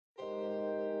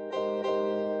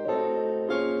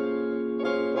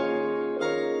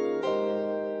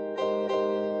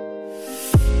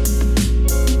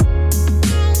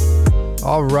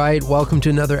All right, welcome to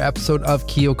another episode of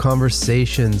Keo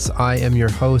Conversations. I am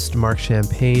your host, Mark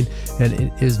Champagne, and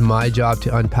it is my job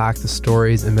to unpack the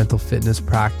stories and mental fitness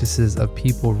practices of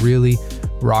people really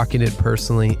rocking it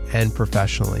personally and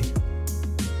professionally.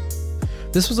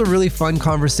 This was a really fun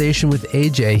conversation with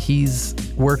AJ. He's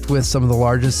worked with some of the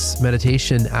largest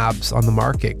meditation apps on the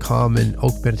market, Calm and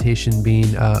Oak Meditation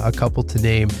being a couple to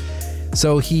name.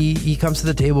 So he comes to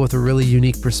the table with a really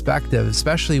unique perspective,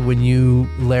 especially when you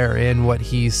layer in what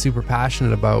he's super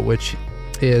passionate about, which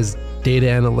is data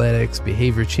analytics,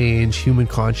 behavior change, human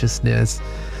consciousness,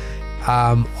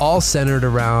 all centered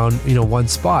around, one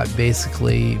spot,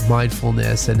 basically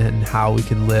mindfulness and how we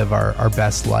can live our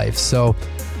best life. So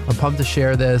I'm pumped to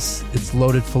share this. It's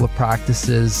loaded full of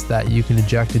practices that you can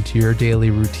inject into your daily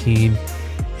routine,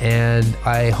 and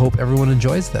I hope everyone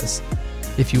enjoys this.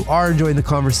 If you are enjoying the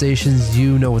conversations,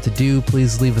 you know what to do.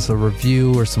 Please leave us a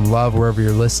review or some love wherever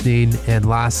you're listening. And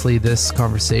lastly, this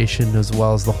conversation, as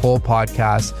well as the whole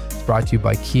podcast, is brought to you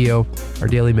by Keo, our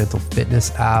daily mental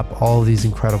fitness app. All of these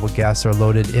incredible guests are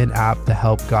loaded in-app to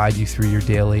help guide you through your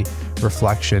daily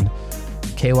reflection.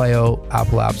 KYO,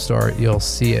 Apple App Store, you'll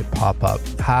see it pop up.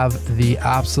 Have the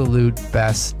absolute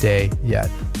best day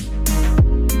yet.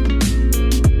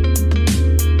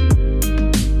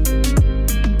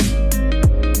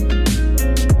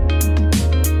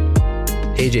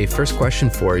 AJ, first question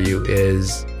for you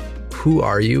is, who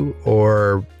are you,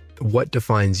 or what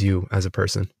defines you as a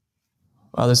person?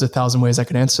 Well, there's 1,000 ways I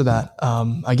could answer that.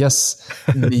 I guess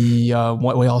the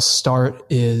one way I'll start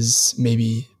is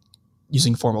maybe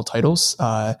using formal titles.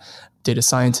 Data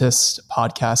scientist,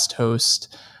 podcast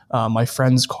host. My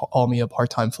friends call me a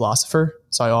part-time philosopher,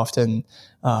 so I often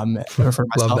refer to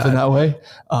myself in that way.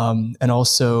 And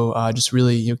also just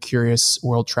really curious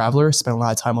world traveler, spend a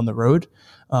lot of time on the road.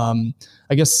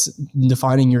 I guess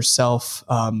defining yourself,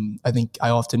 I think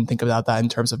I often think about that in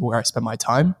terms of where I spend my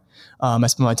time. I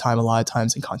spend my time a lot of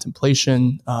times in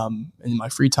contemplation, in my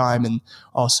free time, and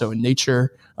also in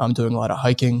nature. I'm doing a lot of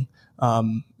hiking,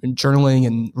 and journaling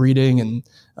and reading,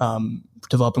 and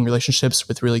developing relationships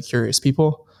with really curious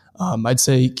people. I'd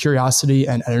say curiosity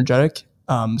and energetic.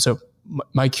 So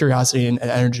my curiosity and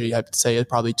energy, I'd say, are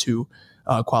probably two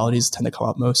qualities tend to come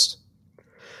up most.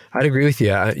 I'd agree with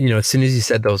you. As soon as you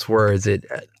said those words,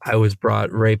 I was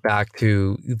brought right back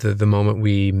to the moment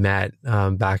we met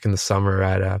back in the summer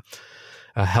at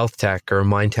a health tech or a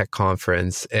mind tech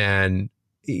conference. And,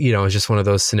 it was just one of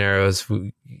those scenarios.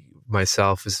 I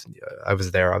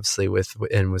was there obviously with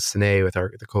Sine, with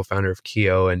the co-founder of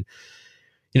Keo. And,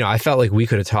 I felt like we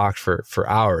could have talked for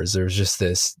hours. There was just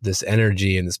this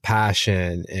energy and this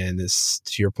passion and this,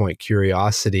 to your point,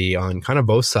 curiosity on kind of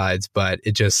both sides, but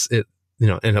it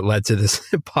and it led to this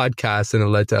podcast and it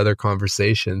led to other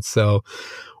conversations. So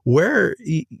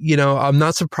I'm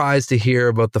not surprised to hear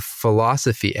about the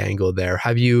philosophy angle there.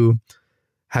 Have you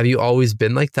always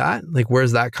been like that? Like,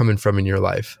 where's that coming from in your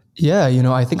life? Yeah,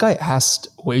 I think I asked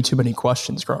way too many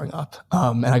questions growing up,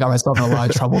 and I got myself in a lot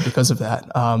of trouble because of that.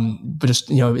 But just,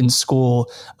 in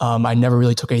school, I never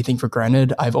really took anything for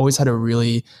granted. I've always had a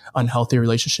really unhealthy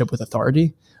relationship with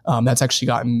authority. That's actually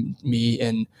gotten me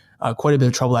in quite a bit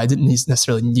of trouble I didn't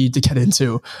necessarily need to get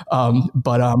into.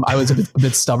 But I was a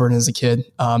bit stubborn as a kid,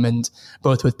 and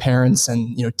both with parents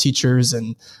and, teachers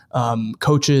and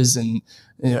coaches and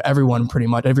everyone, pretty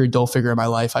much every adult figure in my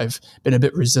life, I've been a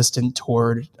bit resistant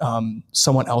toward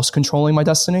someone else controlling my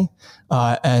destiny.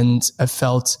 And I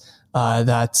felt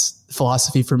that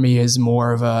philosophy for me is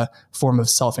more of a form of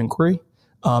self-inquiry,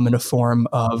 and a form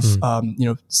of,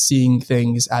 seeing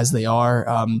things as they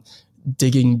are,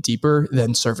 digging deeper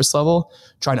than surface level,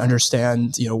 trying to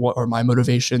understand, what are my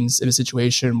motivations in a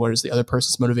situation? What is the other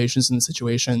person's motivations in the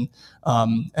situation?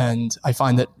 And I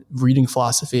find that reading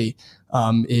philosophy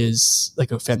is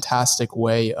like a fantastic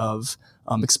way of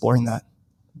exploring that.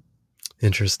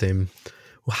 Interesting.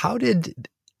 Well, how did,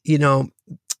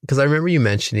 because I remember you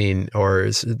mentioning, or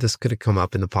this could have come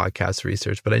up in the podcast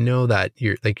research, but I know that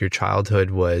your childhood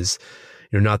was,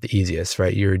 not the easiest,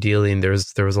 right? You were dealing, there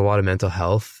was a lot of mental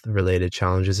health related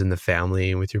challenges in the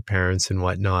family with your parents and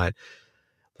whatnot.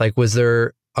 Like, was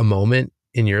there a moment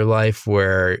in your life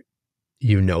where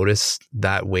you noticed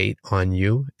that weight on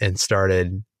you and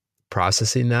started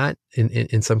processing that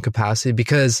in some capacity?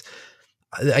 Because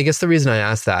I guess the reason I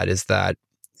ask that is that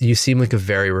you seem like a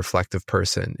very reflective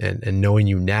person, and knowing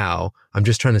you now, I'm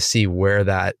just trying to see where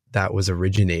that was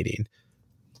originating.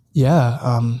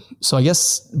 Yeah. So I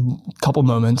guess a couple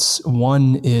moments.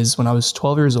 One is when I was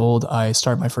 12 years old, I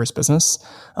started my first business,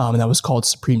 and that was called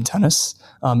Supreme Tennis.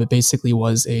 It basically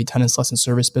was a tennis lesson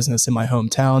service business in my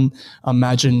hometown.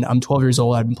 Imagine I'm 12 years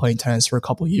old. I've been playing tennis for a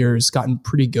couple of years, gotten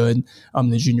pretty good in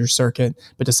the junior circuit,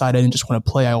 but decided I didn't just want to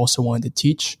play. I also wanted to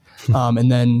teach. And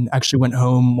then actually went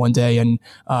home one day and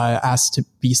asked to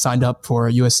be signed up for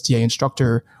a USTA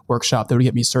instructor workshop that would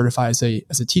get me certified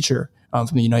as a teacher from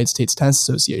the United States Tennis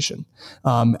Association.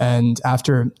 And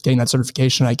after getting that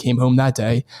certification, I came home that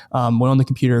day, went on the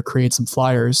computer, created some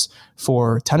flyers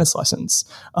for tennis lessons,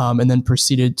 and then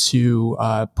proceeded to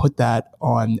put that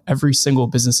on every single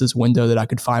business's window that I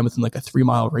could find within like a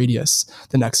 3-mile radius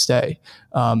the next day.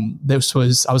 I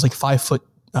was like 5 foot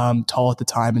tall at the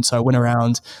time. And so I went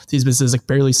around these businesses, like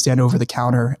barely stand over the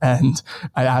counter. And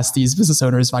I asked these business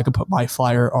owners if I could put my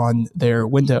flyer on their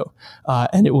window.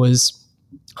 And it was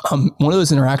one of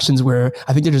those interactions where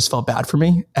I think they just felt bad for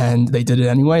me and they did it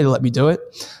anyway. They let me do it.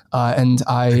 And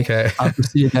I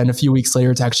proceeded then a few weeks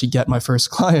later to actually get my first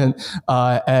client.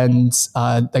 And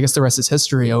I guess the rest is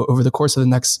history. Over the course of the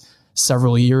next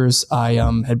several years, I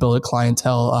had built a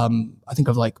clientele, I think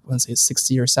of like, let's say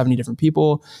 60 or 70 different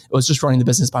people. It was just running the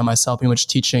business by myself, pretty much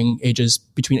teaching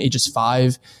between ages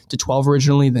 5 to 12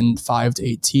 originally, then 5 to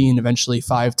 18, eventually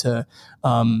 5 to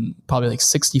probably like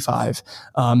 65.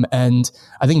 And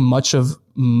I think much of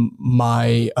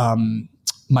my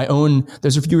own,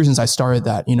 there's a few reasons I started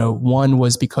that. One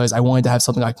was because I wanted to have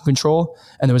something I can control,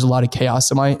 and there was a lot of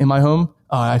chaos in my home.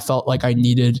 I felt like I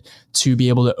needed to be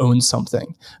able to own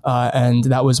something. And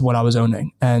that was what I was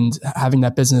owning. And having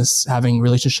that business, having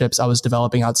relationships I was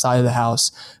developing outside of the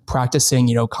house,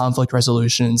 practicing, conflict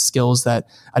resolution and skills that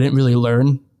I didn't really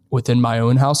learn within my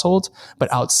own household, but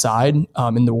outside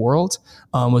in the world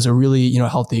was a really,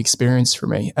 healthy experience for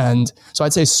me. And so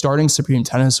I'd say starting Supreme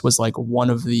Tennis was like one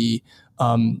of the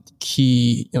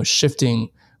key, shifting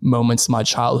moments in my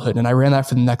childhood. And I ran that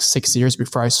for the next 6 years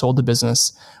before I sold the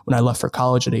business when I left for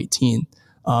college at 18.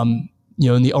 And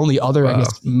the only other, I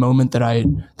guess, moment that I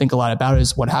think a lot about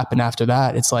is what happened after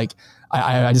that. It's like,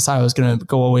 I decided I was going to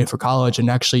go away for college and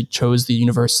actually chose the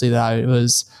university that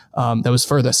was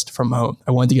furthest from home.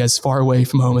 I wanted to get as far away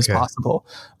from home as possible.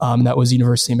 That was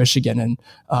University of Michigan. And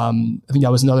I think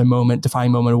that was another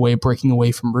defining moment, a way of breaking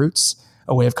away from roots,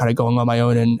 a way of kind of going on my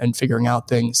own and figuring out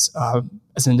things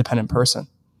as an independent person.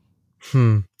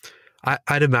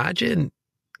 I'd imagine,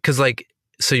 because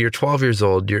so you're 12 years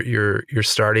old, you're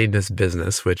starting this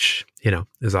business, which,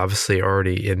 is obviously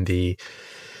already in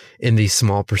the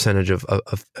small percentage of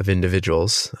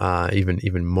individuals,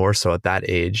 even more so at that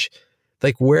age.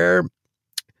 Like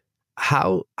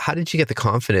how did you get the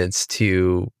confidence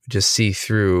to just see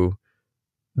through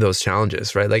those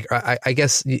challenges, right? Like, I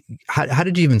guess, how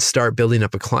did you even start building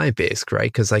up a client base,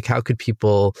 right? Because how could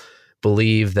people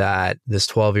believe that this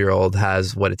 12-year-old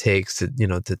has what it takes to,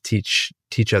 to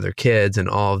teach other kids and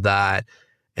all of that?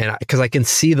 And because I can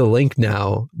see the link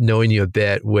now, knowing you a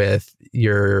bit, with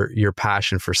your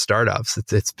passion for startups.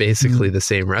 It's basically the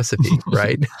same recipe,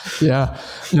 right? Yeah,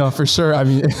 no, for sure. I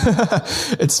mean,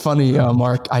 it's funny,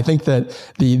 Mark. I think that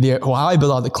how I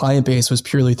built out the client base was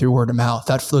purely through word of mouth.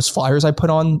 Those flyers I put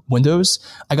on windows,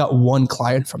 I got one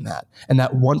client from that, and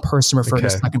that one person referred a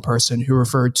second person, who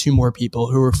referred 2 more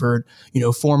people, who referred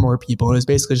 4 more people. And it was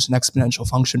basically just an exponential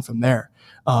function from there.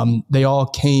 They all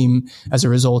came as a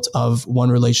result of one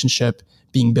relationship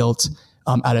being built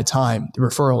at a time, the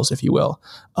referrals, if you will.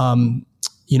 And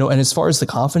as far as the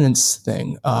confidence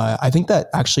thing, I think that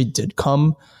actually did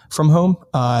come from home.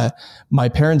 My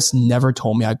parents never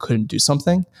told me I couldn't do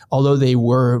something, although they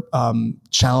were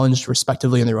challenged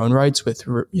respectively in their own rights with,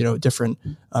 different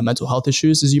mental health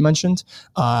issues, as you mentioned.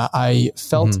 I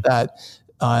felt that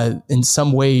in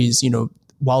some ways,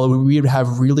 while we would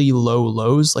have really low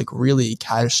lows, like really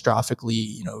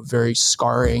catastrophically, very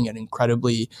scarring and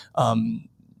incredibly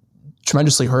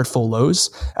tremendously hurtful lows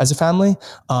as a family,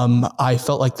 I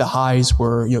felt like the highs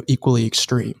were equally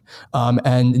extreme.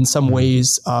 And in some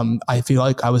ways, I feel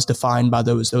like I was defined by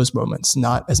those moments,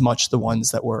 not as much the ones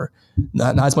that were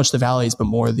not as much the valleys, but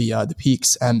more the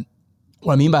peaks. And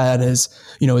what I mean by that is,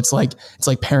 it's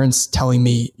like parents telling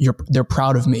me they're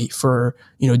proud of me for,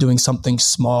 doing something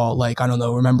small, like, I don't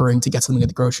know, remembering to get something at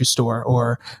the grocery store,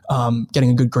 or getting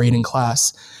a good grade in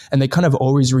class. And they kind of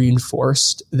always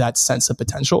reinforced that sense of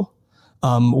potential.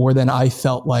 Or then I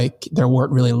felt like there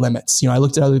weren't really limits. I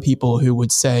looked at other people who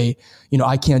would say,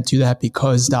 I can't do that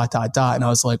because ... And I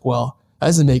was like, well, that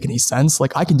doesn't make any sense.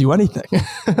 Like, I can do anything.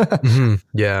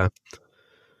 Yeah.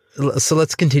 So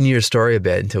let's continue your story a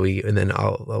bit and then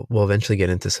we'll eventually get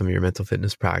into some of your mental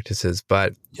fitness practices.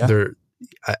 But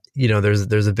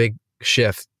there's a big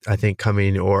shift, I think,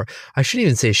 coming, or I shouldn't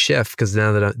even say shift, because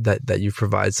now that you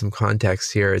provide some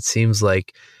context here, it seems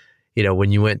like,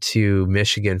 when you went to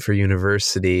Michigan for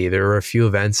university, there were a few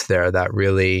events there that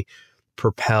really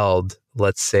propelled,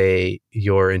 let's say,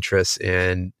 your interest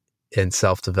in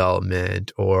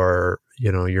self-development, or,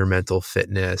 your mental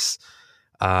fitness.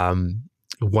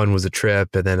 One was a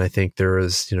trip, and then I think there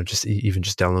was,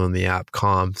 just downloading the app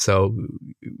Calm. So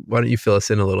why don't you fill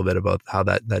us in a little bit about how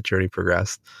that journey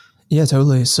progressed? Yeah,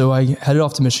 totally. So I headed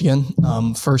off to Michigan.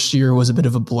 First year was a bit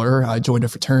of a blur. I joined a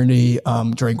fraternity,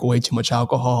 drank way too much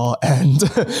alcohol, and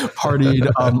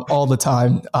partied all the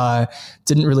time.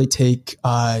 Didn't really take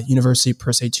university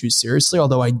per se too seriously,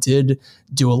 although I did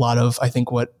do a lot of, I think,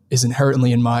 what is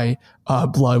inherently in my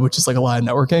blood, which is like a lot of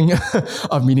networking,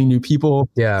 of meeting new people,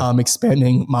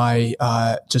 expanding my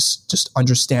just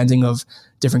understanding of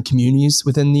different communities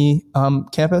within the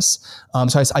campus.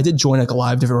 So I did join like a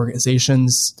lot of different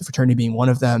organizations, the fraternity being one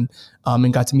of them,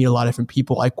 and got to meet a lot of different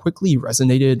people. I quickly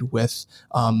resonated with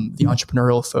the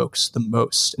entrepreneurial folks the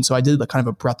most. And so I did like kind of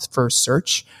a breadth first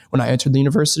search when I entered the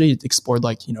university, explored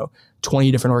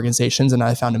 20 different organizations, and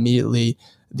I found immediately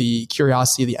the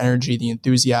curiosity, the energy, the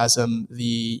enthusiasm,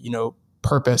 the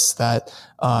purpose that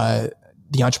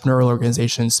the entrepreneurial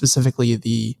organization, specifically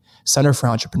the Center for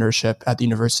Entrepreneurship at the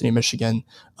University of Michigan,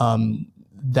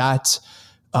 that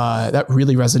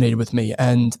really resonated with me,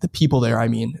 and the people there,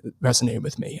 resonated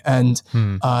with me. And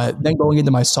then going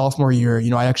into my sophomore year,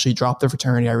 I actually dropped the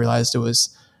fraternity. I realized it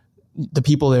was the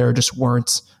people there just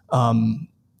weren't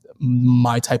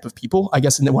my type of people, I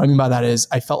guess. And what I mean by that is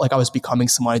I felt like I was becoming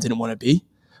someone I didn't want to be.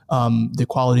 The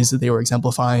qualities that they were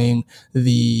exemplifying,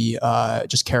 the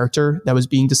just character that was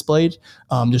being displayed,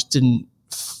 just didn't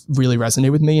really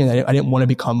resonate with me, and I didn't want to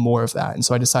become more of that. And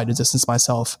so I decided to distance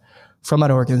myself from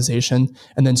that organization.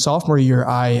 And then sophomore year,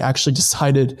 I actually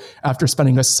decided, after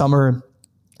spending a summer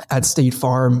at State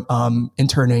Farm,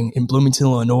 interning in Bloomington,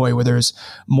 Illinois, where there's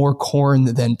more corn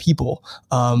than people,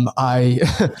 I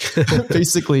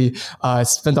basically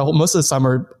spent most of the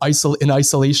summer in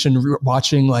isolation,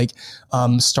 watching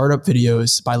startup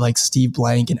videos by Steve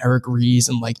Blank and Eric Ries,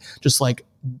 and just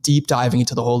deep diving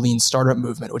into the whole lean startup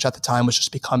movement, which at the time was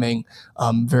just becoming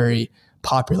very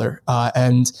popular.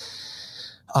 And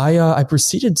I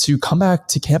proceeded to come back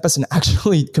to campus and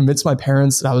actually convince my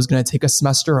parents that I was going to take a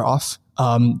semester off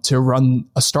to run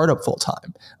a startup full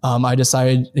time. I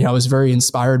decided, I was very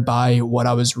inspired by what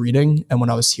I was reading and what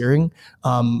I was hearing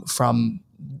from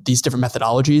these different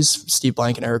methodologies, Steve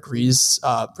Blank and Eric Ries'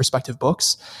 respective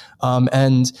books.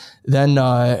 And then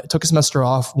took a semester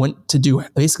off, went to do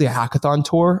basically a hackathon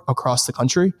tour across the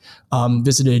country,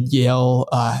 visited Yale,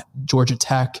 Georgia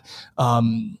Tech,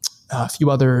 a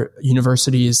few other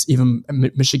universities, even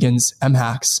Michigan's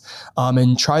MHACs,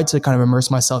 and tried to kind of immerse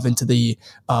myself into the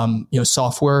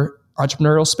software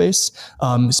entrepreneurial space,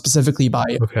 specifically by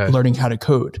learning how to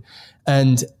code.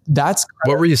 And that's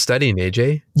what were you studying,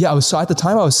 AJ? Yeah, at the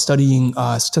time I was studying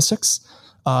statistics,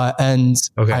 and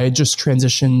I had just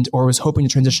transitioned, or was hoping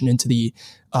to transition into the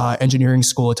engineering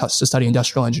school to study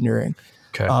industrial engineering.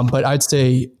 But I'd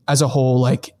say as a whole,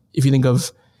 if you think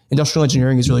of industrial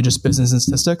engineering is really just business and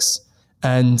statistics.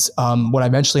 And what I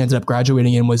eventually ended up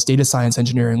graduating in was data science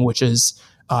engineering, which is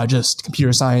just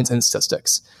computer science and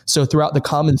statistics. So throughout the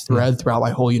common thread throughout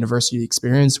my whole university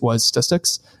experience was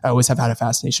statistics. I always have had a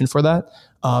fascination for that.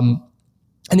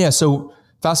 So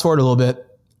fast forward a little bit,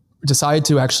 decided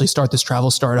to actually start this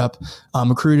travel startup,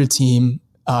 recruited a team,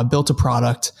 built a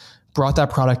product, brought that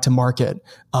product to market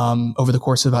over the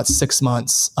course of about 6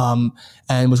 months,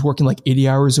 and was working 80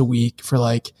 hours a week for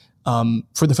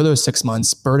those 6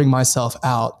 months, burning myself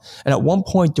out. And at one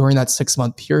point during that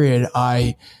 6-month period,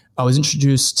 I was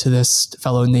introduced to this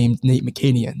fellow named Nate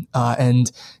McCadian.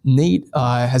 And Nate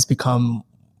has become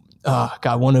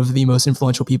one of the most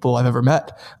influential people I've ever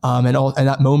met. And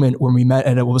that moment when we met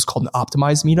at what was called an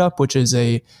Optimize meetup, which is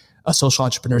a social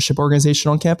entrepreneurship organization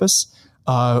on campus,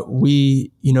 it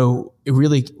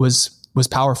really was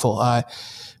powerful.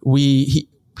 He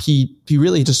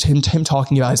really just him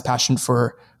talking about his passion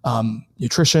for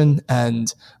nutrition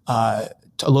and a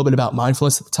little bit about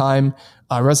mindfulness at the time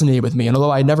resonated with me. And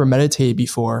although I had never meditated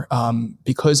before,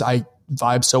 because I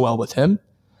vibed so well with him,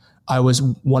 I was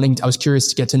curious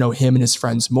to get to know him and his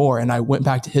friends more. And I went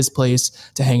back to his place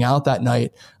to hang out that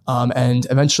night, and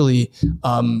eventually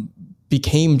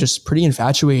became just pretty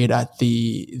infatuated at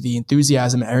the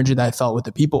enthusiasm and energy that I felt with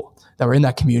the people that were in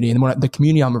that community. And the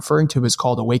community I'm referring to is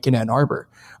called Awaken Ann Arbor,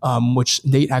 which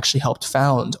Nate actually helped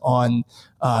found on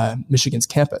Michigan's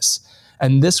campus.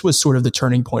 And this was sort of the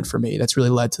turning point for me. That's really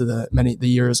led to the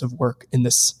years of work in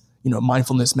this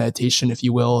mindfulness meditation, if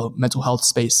you will, mental health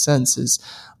space sense, is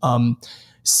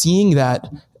seeing that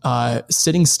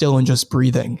sitting still and just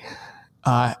breathing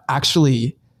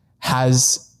actually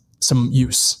has some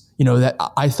use. That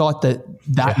I thought that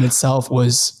in itself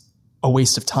was a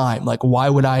waste of time. Like, why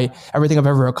would everything I've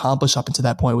ever accomplished up until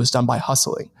that point was done by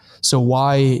hustling. So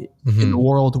why in the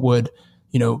world would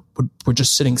we're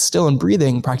just sitting still and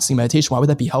breathing, practicing meditation? Why would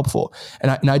that be helpful?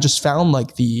 And I just found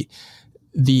like the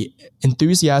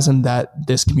enthusiasm that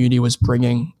this community was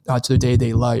bringing to their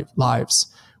day-to-day lives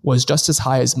was just as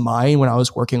high as mine when I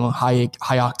was working on high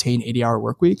octane 80-hour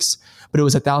work weeks, but it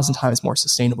was 1,000 times more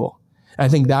sustainable. And I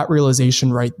think that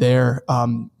realization right there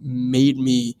made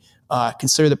me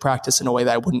consider the practice in a way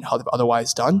that I wouldn't have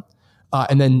otherwise done.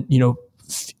 And then,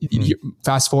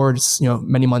 fast forward,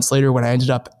 many months later, when I ended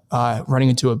up running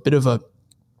into a bit of a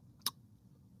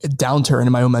downturn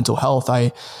in my own mental health,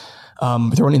 I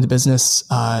running the business,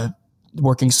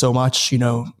 working so much,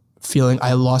 feeling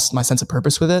I lost my sense of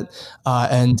purpose with it,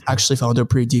 and actually fell into a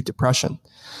pretty deep depression.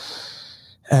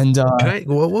 And can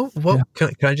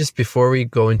I just, before we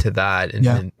go into that,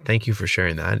 and thank you for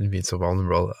sharing that and being so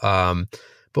vulnerable.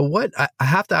 But what I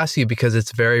have to ask you, because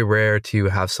it's very rare to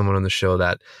have someone on the show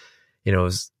that,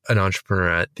 is an entrepreneur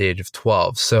at the age of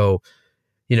 12. So,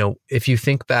 if you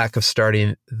think back of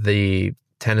starting the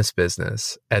tennis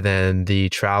business and then the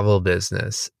travel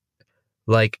business,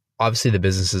 like obviously the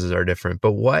businesses are different,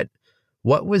 but what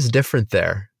was different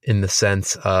there in the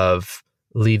sense of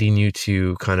leading you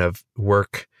to kind of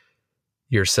work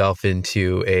yourself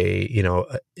into a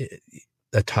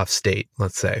tough state,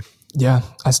 let's say? Yeah,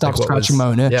 I stopped scratching my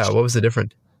own itch. Yeah, what was the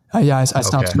difference? I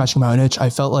stopped scratching my own itch. I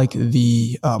felt like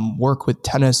the work with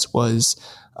tennis was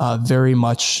very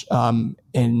much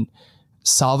in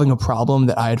solving a problem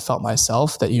that I had felt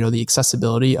myself, that, the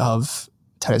accessibility of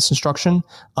tennis instruction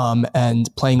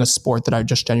and playing a sport that I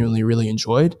just genuinely really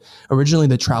enjoyed. Originally,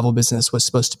 the travel business was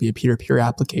supposed to be a peer-to-peer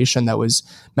application that was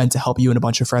meant to help you and a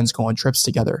bunch of friends go on trips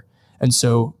together. And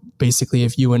so basically,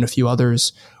 if you and a few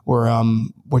others were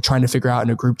trying to figure out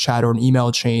in a group chat or an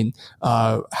email chain,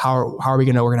 how are we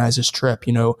going to organize this trip?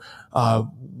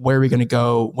 Where are we going to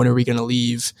go? When are we going to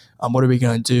leave? What are we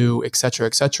going to do? Et cetera,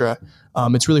 et cetera.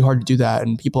 It's really hard to do that.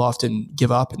 And people often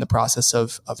give up in the process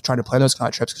of trying to plan those kind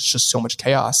of trips because it's just so much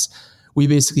chaos. We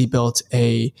basically built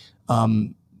an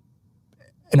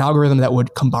algorithm that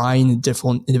would combine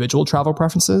different individual travel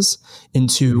preferences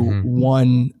into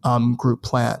one group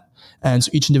plan. And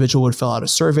so each individual would fill out a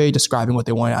survey describing what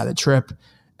they wanted out of the trip.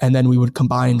 And then we would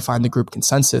combine and find the group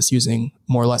consensus using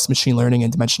more or less machine learning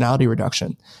and dimensionality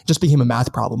reduction. It just became a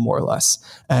math problem, more or less,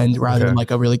 and rather than like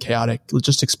a really chaotic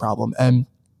logistics problem. And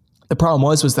the problem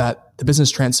was that the business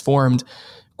transformed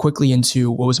quickly into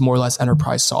what was more or less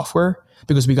enterprise software,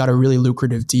 because we got a really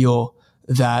lucrative deal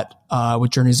that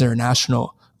with Journeys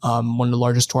International, one of the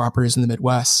largest tour operators in the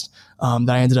Midwest, that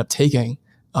I ended up taking.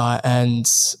 I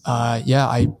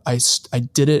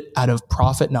did it out of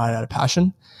profit, not out of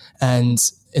passion. And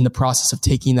in the process of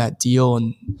taking that deal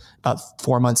and about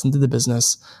 4 months into the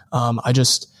business,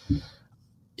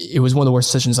 it was one of the worst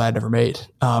decisions I had ever made.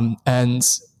 And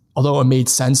although it made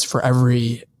sense for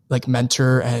every like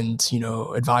mentor and,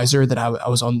 advisor that I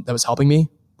was on, that was helping me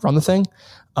run the thing,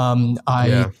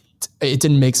 it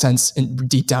didn't make sense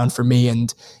deep down for me.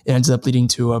 And it ended up leading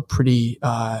to a pretty,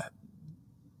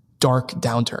 dark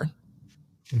downturn.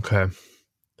 Okay.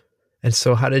 And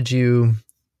so how did you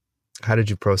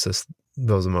process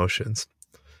those emotions?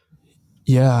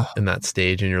 Yeah. In that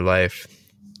stage in your life?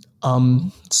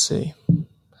 Let's see.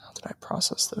 How did I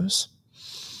process those?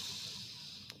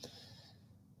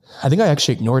 I think I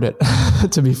actually ignored it,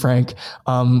 to be frank.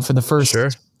 For the first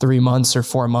 3 months or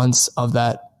 4 months of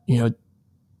that,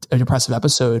 a depressive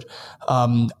episode,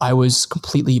 I was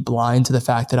completely blind to the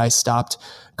fact that I stopped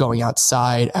going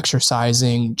outside,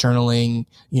 exercising, journaling,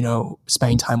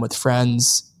 spending time with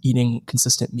friends, eating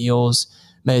consistent meals.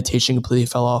 Meditation completely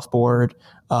fell off board.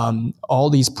 All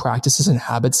these practices and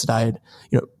habits that I had,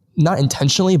 not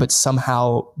intentionally, but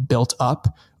somehow built up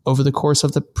over the course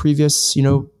of the previous,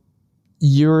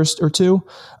 year or two,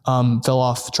 fell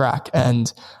off track.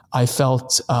 And I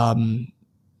felt,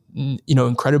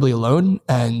 incredibly alone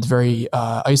and very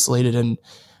isolated. And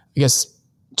I guess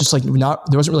just like there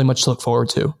wasn't really much to look forward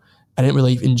to. I didn't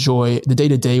really enjoy the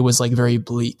day-to-day was like very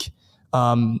bleak.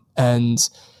 And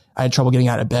I had trouble getting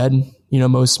out of bed,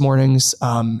 most mornings.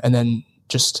 And then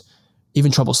just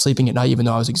even trouble sleeping at night, even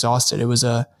though I was exhausted. It was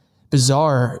a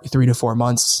bizarre 3 to 4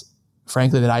 months,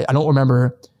 frankly, that I don't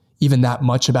remember even that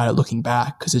much about it looking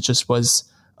back, because it just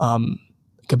was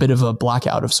like a bit of a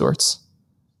blackout of sorts.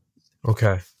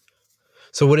 Okay.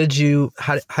 So how did you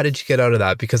get out of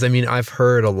that? Because I mean, I've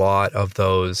heard a lot of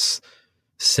those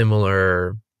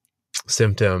similar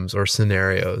symptoms or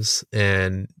scenarios.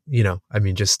 And, I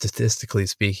mean, just statistically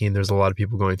speaking, there's a lot of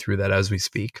people going through that as we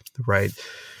speak, right?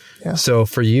 Yeah. So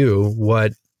for you,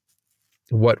 what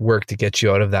worked to get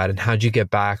you out of that, and how'd you get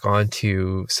back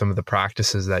onto some of the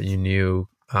practices that you knew,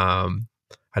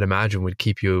 I'd imagine would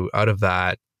keep you out of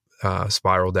that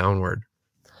spiral downward?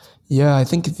 Yeah, I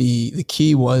think the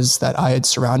key was that I had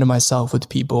surrounded myself with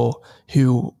people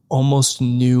who almost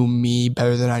knew me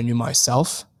better than I knew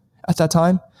myself at that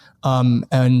time.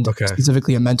 And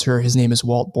specifically a mentor, his name is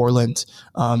Walt Borland.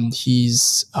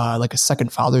 He's like a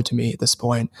second father to me at this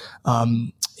point.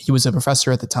 He was a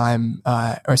professor at the time,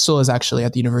 or still is actually,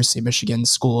 at the University of Michigan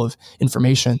School of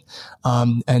Information.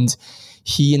 And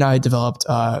he and I developed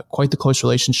quite the close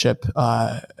relationship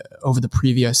over the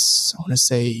previous, I want to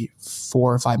say,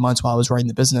 4 or 5 months while I was running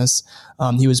the business.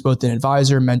 He was both an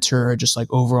advisor, mentor, just like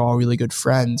overall really good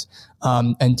friend.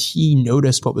 And he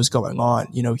noticed what was going on.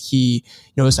 He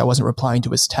noticed I wasn't replying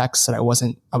to his texts, that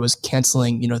I was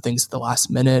canceling, things at the last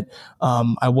minute.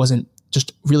 I wasn't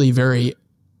just really very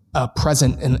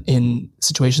present in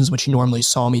situations in which he normally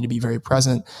saw me to be very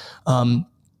present. And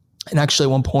actually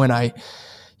at one point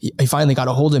he finally got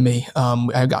a hold of me.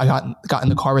 I got in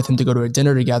the car with him to go to a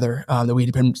dinner together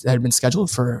that had been scheduled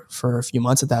for a few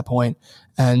months at that point.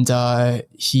 And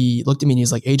he looked at me and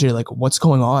he's like, AJ, like, what's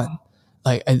going on?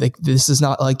 Like this is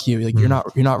not like you. Like, you're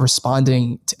not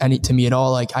responding to me at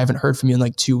all. Like, I haven't heard from you in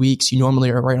like 2 weeks. You normally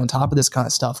are right on top of this kind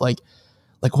of stuff. Like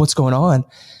what's going on?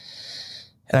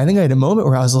 And I think I had a moment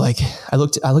where I was like, I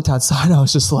looked outside and I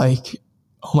was just like,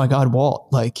 oh my God, Walt,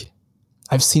 like,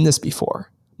 I've seen this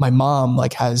before. My mom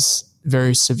has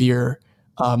very severe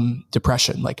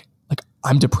depression. Like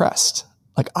I'm depressed.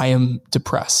 Like, I am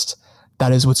depressed.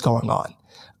 That is what's going on.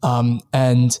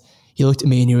 And he looked at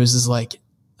me and he was just like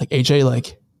AJ,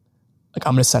 like I'm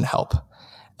going to send help.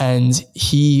 And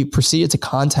he proceeded to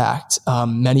contact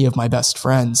many of my best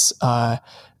friends,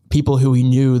 people who he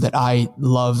knew that I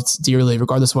loved dearly,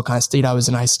 regardless of what kind of state I was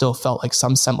in. I still felt like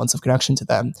some semblance of connection to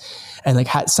them, and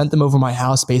had sent them over my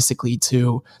house basically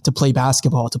to play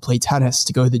basketball, to play tennis,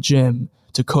 to go to the gym,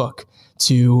 to cook,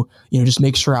 to, just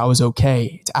make sure I was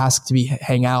okay, to ask to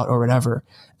hang out or whatever.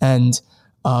 And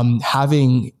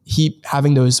having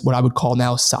those, what I would call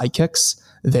now, sidekicks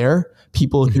there,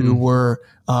 people who were,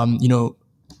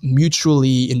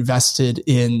 mutually invested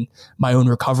in my own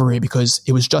recovery, because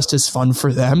it was just as fun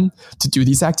for them to do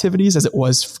these activities as it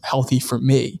was healthy for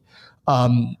me.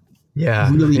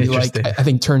 Really, I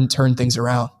think turn things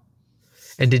around.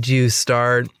 And did you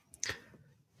start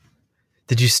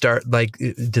did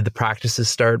the practices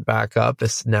start back up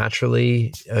as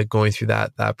naturally going through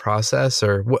that process,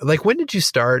 or when did you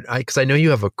start? Because I know you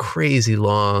have a crazy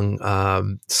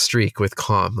long streak with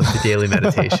Calm, like the daily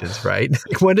meditations, right?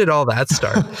 When did all that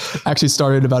start? Actually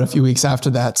started about a few weeks after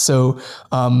that. So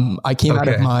I came out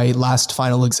of my last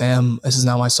final exam. This is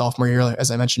now my sophomore year, as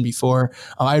I mentioned before.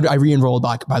 I re-enrolled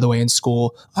back, by the way, in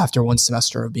school after one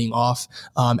semester of being off,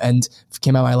 and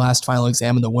came out my last final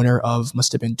exam in the winter of,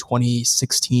 must have been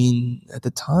 2016 at the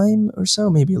time or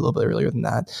so, maybe a little bit earlier than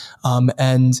that.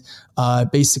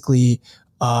 Basically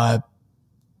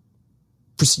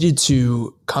proceeded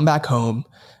to come back home,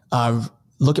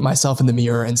 look at myself in the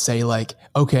mirror and say, like,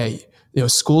 okay,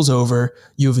 school's over.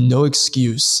 You have no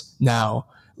excuse now.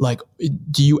 Like,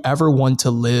 do you ever want to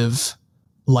live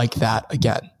like that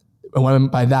again?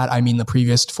 And by that, I mean the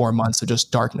previous 4 months of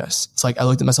just darkness. It's like, I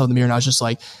looked at myself in the mirror and I was just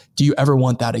like, do you ever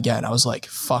want that again? I was like,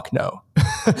 fuck no.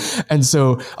 And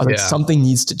so I was like, something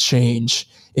needs to change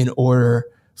in order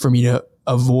for me to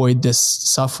avoid this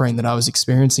suffering that I was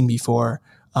experiencing before.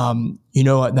 Now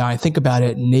I think about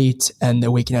it, Nate and the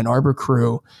Awaken Ann Arbor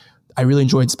crew, I really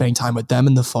enjoyed spending time with them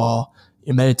in the fall.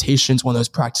 Meditation is one of those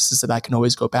practices that I can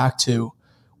always go back to.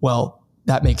 Well,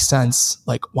 that makes sense.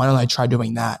 Like, why don't I try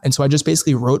doing that? And so I just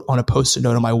basically wrote on a Post-it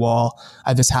note on my wall.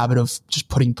 I have this habit of just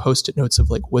putting Post-it notes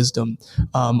of like wisdom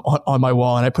on my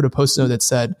wall. And I put a Post-it note that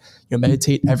said,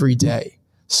 meditate every day,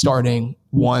 starting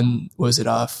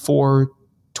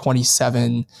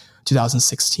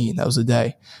 4/27/2016. That was the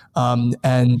day.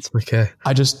 And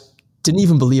I just didn't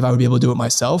even believe I would be able to do it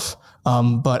myself.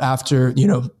 But after,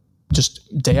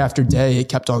 just day after day, it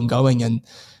kept on going. And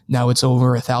now it's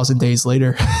over 1,000 days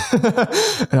later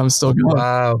and I'm still going.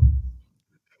 Wow.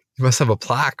 You must have a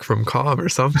plaque from Calm or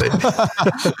something.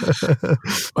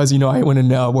 As you know, I went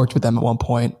and worked with them at one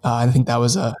point. I think that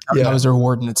was a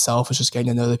reward in itself, was just getting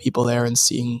to know the people there and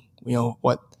seeing,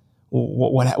 what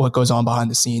goes on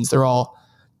behind the scenes. They're all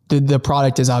the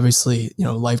product is obviously,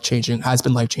 life-changing, has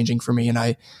been life-changing for me. And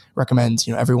I recommend,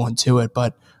 everyone to it,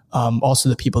 but also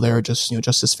the people there are just,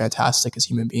 just as fantastic as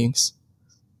human beings.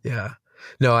 Yeah.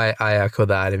 No, I echo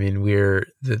that. I mean, we're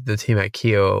the team at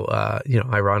Keo,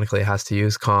 ironically has to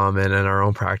use Calm and our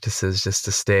own practices just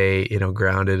to stay,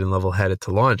 grounded and level headed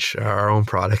to launch our own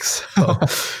products. So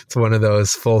it's one of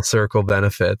those full circle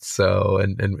benefits. So,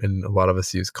 and a lot of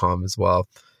us use Calm as well.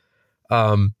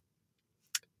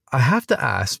 I have to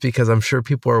ask, because I'm sure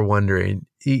people are wondering,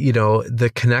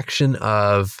 the connection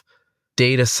of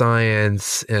data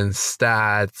science and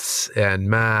stats and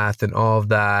math and all of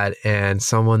that, and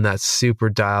someone that's super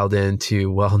dialed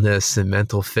into wellness and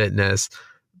mental fitness,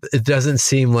 it doesn't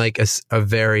seem like a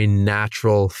very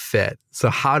natural fit. So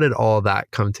how did all that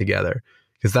come together?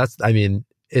 Because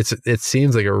it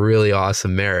seems like a really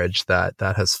awesome marriage that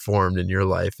has formed in your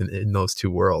life in those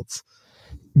two worlds.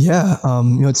 Yeah.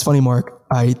 It's funny, Mark.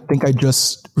 I think I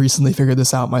just recently figured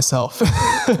this out myself.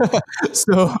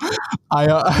 So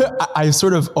I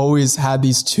sort of always had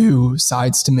these two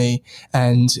sides to me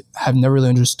and have never really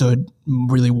understood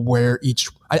really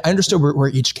I understood where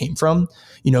each came from,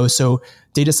 so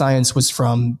data science was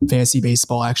from fantasy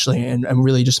baseball, actually, and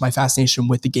really just my fascination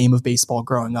with the game of baseball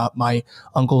growing up. My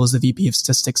uncle is the VP of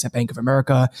statistics at Bank of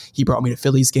America. He brought me to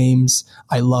Phillies games.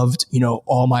 I loved,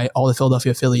 all the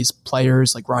Philadelphia Phillies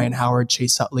players like Ryan Howard,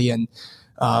 Chase Utley, and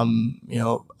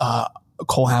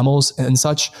Cole Hamels and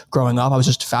such. Growing up, I was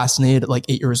just fascinated at like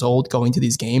 8 years old, going to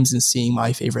these games and seeing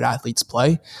my favorite athletes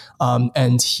play.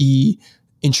 And he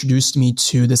introduced me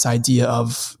to this idea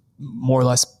of more or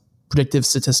less predictive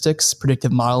statistics,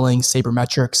 predictive modeling,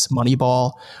 sabermetrics,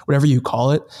 Moneyball, whatever you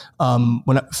call it.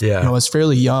 When I was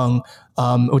fairly young,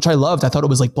 which I loved. I thought it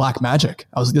was like black magic.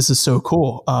 I was like, this is so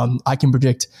cool. I can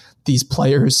predict these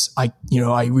players I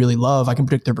really love. I can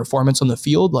predict their performance on the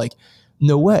field. Like,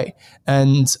 no way.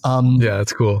 And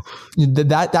that's cool.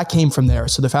 That came from there.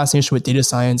 So the fascination with data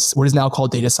science, what is now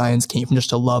called data science, came from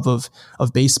just a love of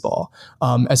baseball.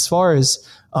 As far as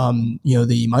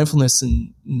the mindfulness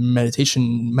and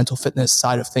meditation, mental fitness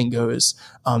side of thing goes,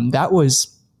 that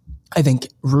was, I think,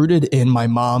 rooted in my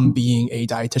mom being a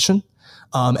dietitian.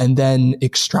 And then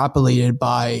extrapolated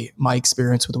by my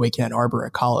experience with Awaken Ann Arbor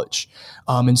at college.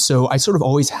 And so I sort of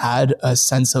always had a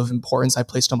sense of importance I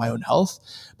placed on my own health,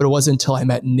 but it wasn't until I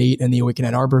met Nate and the Awaken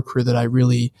Ann Arbor crew that I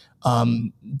really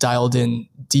dialed in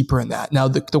deeper in that. Now,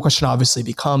 the question obviously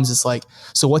becomes is like,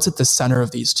 so what's at the center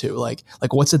of these two? Like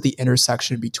what's at the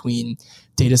intersection between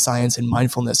data science and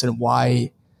mindfulness, and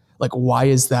why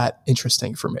is that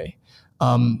interesting for me?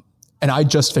 And I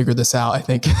just figured this out, I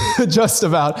think, just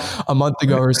about a month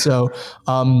ago or so.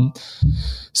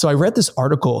 So I read this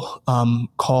article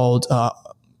called,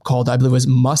 I believe it was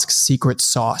Musk's Secret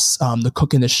Sauce, The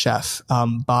Cook and the Chef,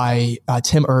 by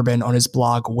Tim Urban on his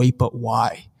blog, Wait But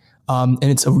Why? And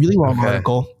it's a really long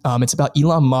article. It's about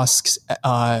Elon Musk's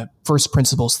first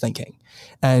principles thinking.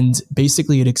 And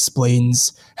basically it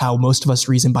explains how most of us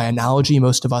reason by analogy.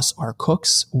 Most of us are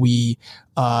cooks. We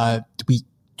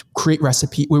create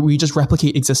recipe where we just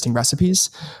replicate existing recipes,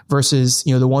 versus,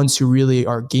 the ones who really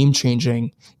are game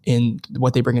changing in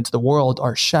what they bring into the world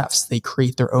are chefs. They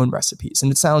create their own recipes.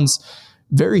 And it sounds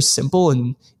very simple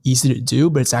and easy to do,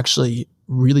 but it's actually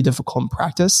really difficult in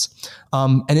practice.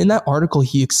 And in that article,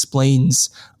 he explains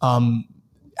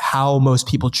how most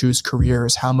people choose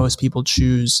careers, how most people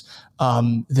choose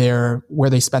where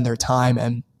they spend their time,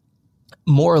 and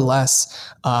more or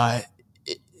less,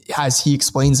 as he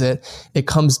explains it, it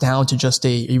comes down to just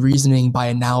a reasoning by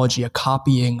analogy, a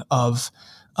copying of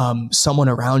someone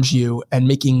around you and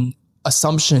making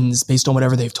assumptions based on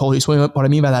whatever they've told you. So what I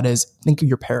mean by that is, think of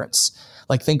your parents.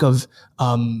 Like, think of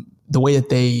the way that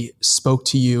they spoke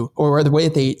to you, or the way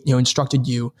that they instructed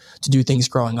you to do things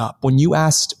growing up. When you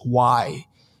asked why,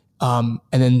 and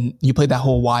then you played that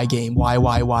whole why game,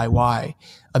 why?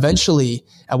 Eventually,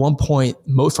 at one point,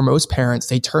 for most parents,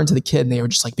 they turn to the kid and they were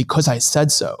just like, because I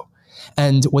said so.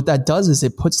 And what that does is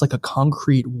it puts like a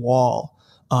concrete wall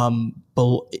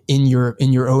in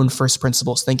your own first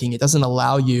principles thinking. It doesn't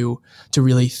allow you to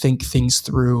really think things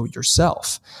through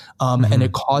yourself, and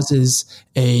it causes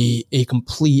a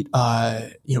complete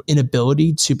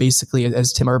inability to basically,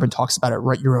 as Tim Urban talks about it,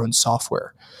 write your own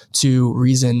software to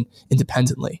reason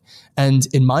independently. And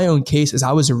in my own case, as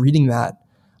I was reading that,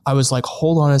 I was like,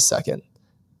 hold on a second.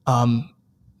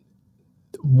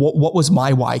 What was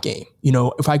my why game?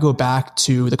 If I go back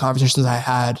to the conversations I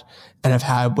had and I've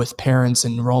had with parents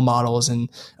and role models and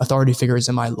authority figures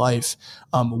in my life,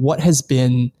 what has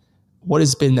been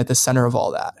at the center of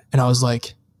all that? And I was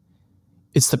like,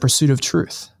 it's the pursuit of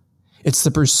truth. It's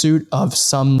the pursuit of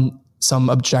some some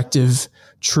objective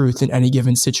truth in any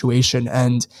given situation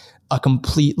and a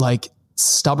complete like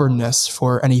stubbornness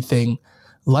for anything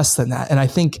less than that. And I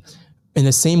think in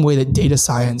the same way that data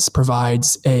science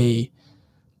provides a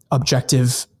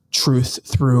objective truth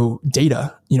through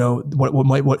data, you know,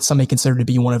 what some may consider to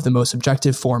be one of the most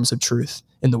objective forms of truth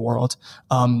in the world.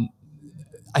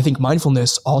 I think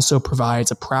mindfulness also provides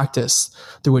a practice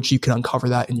through which you can uncover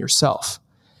that in yourself.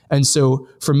 And so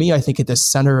for me, I think at the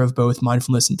center of both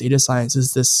mindfulness and data science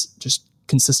is this just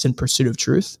consistent pursuit of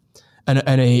truth and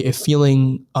a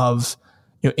feeling of,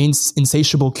 you know,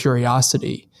 insatiable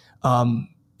curiosity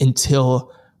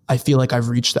until I feel like I've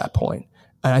reached that point.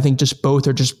 And I think just both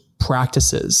are just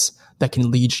practices that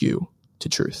can lead you to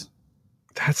truth.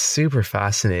 That's super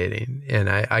fascinating. And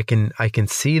I can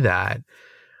see that.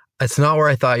 It's not where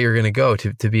I thought you were going to go,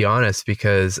 to be honest,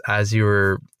 because as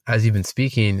you've been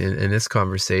speaking in this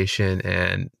conversation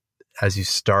and as you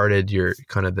started your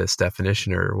kind of this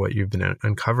definition or what you've been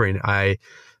uncovering, I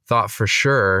thought for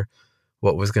sure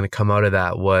what was going to come out of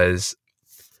that was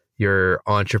your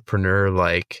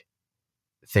entrepreneur-like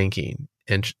thinking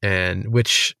and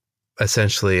which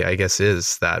essentially, I guess,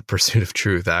 is that pursuit of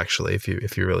truth, actually, if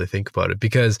you really think about it.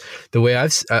 Because the way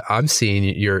I'm seeing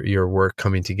your work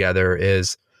coming together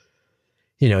is,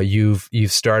 you know, you've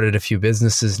started a few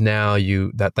businesses now.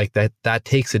 That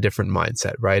takes a different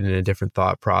mindset, right, and a different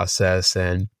thought process,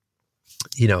 and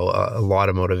you know, a lot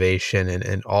of motivation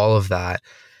and all of that.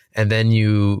 And then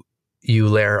you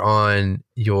layer on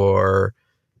your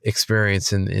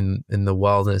experience in the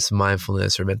wellness,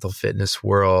 mindfulness, or mental fitness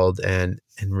world, and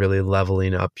really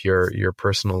leveling up your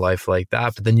personal life like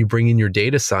that. But then you bring in your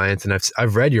data science, and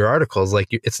I've read your articles. Like,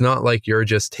 it's not like you're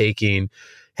just taking,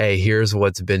 hey, here's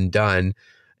what's been done,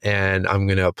 and I'm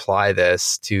going to apply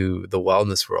this to the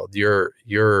wellness world.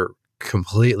 You're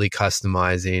completely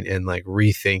customizing and like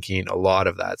rethinking a lot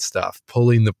of that stuff,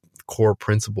 pulling the core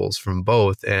principles from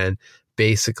both, and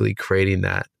basically creating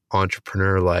that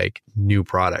entrepreneur-like new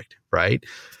product, right?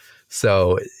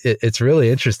 So it's really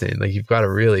interesting. Like, you've got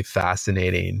a really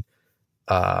fascinating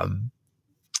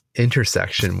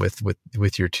intersection with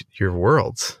your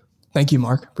worlds. Thank you,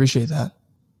 Mark. Appreciate that.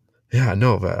 Yeah,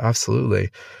 no,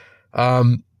 absolutely.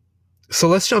 So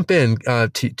let's jump in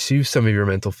to some of your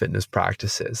mental fitness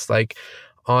practices. Like,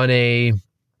 on a,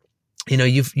 you know,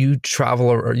 you've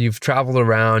traveled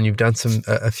around, you've done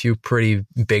a few pretty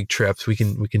big trips. We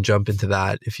can jump into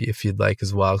that if you'd like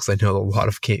as well, because I know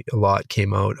a lot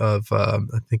came out of I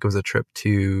think it was a trip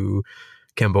to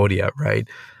Cambodia, right?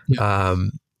 Yeah.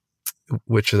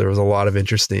 Which there was a lot of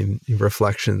interesting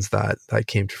reflections that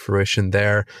came to fruition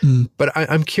there. But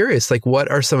I'm curious, like, what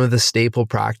are some of the staple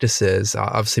practices?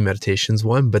 Obviously, meditation's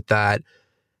one, but that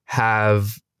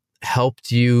have helped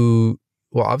you,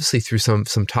 well, obviously through some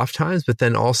tough times, but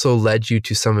then also led you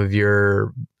to some of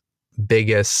your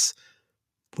biggest,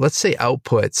 let's say,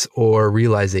 outputs or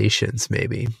realizations,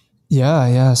 maybe.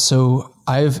 Yeah. So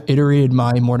I've iterated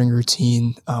my morning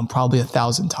routine probably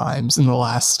 1,000 times in the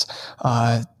last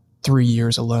 3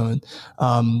 years alone.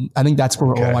 I think that's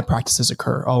where all my practices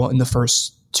occur, all in the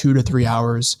first 2 to 3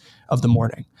 hours of the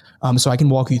morning. So I can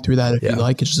walk you through that if you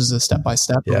like. It's just a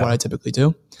step-by-step of what I typically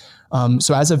do.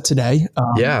 So as of today,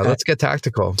 let's get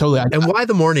tactical. Totally. And why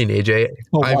the morning, AJ?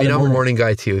 I mean, I'm a morning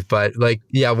guy too, but like,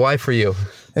 why for you?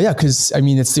 Yeah, because I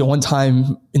mean, it's the one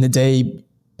time in the day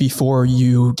before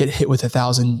you get hit with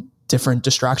 1,000 different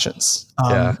distractions.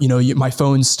 You know, my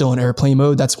phone's still in airplane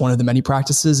mode. That's one of the many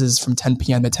practices. Is from 10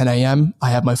 p.m. to 10 a.m.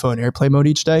 I have my phone in airplane mode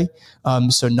each day,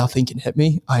 so nothing can hit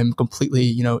me. I'm completely,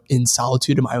 you know, in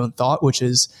solitude in my own thought, which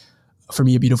is for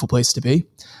me a beautiful place to be.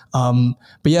 To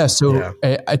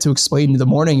explain, the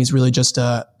morning is really just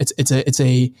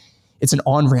it's an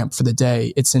on-ramp for the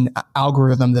day. It's an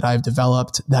algorithm that I've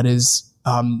developed that is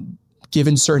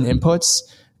given certain inputs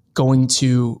going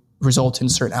to result in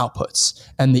certain outputs.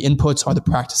 And the inputs are the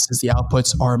practices. The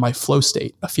outputs are my flow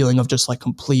state, a feeling of just like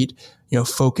complete, you know,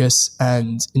 focus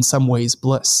and in some ways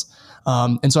bliss.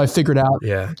 And so I figured out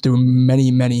through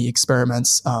many, many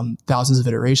experiments, thousands of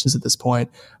iterations at this point,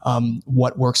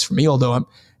 what works for me, although I'm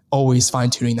always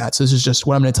fine tuning that. So this is just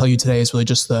what I'm going to tell you today is really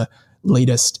just the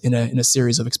latest in a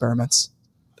series of experiments.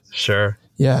 Sure.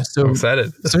 Yeah. So I'm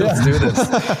excited. Let's do this.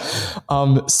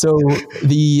 So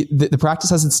the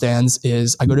practice as it stands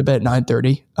is I go to bed at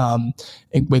 9:30,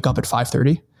 and wake up at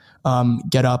 5:30.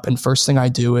 get up, and first thing I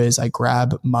do is I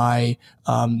grab my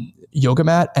yoga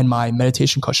mat and my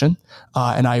meditation cushion,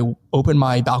 and I open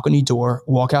my balcony door,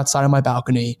 walk outside on my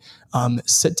balcony,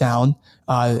 sit down,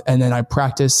 and then I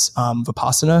practice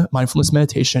Vipassana, mindfulness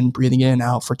meditation, breathing in and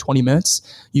out for 20 minutes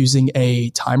using a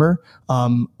timer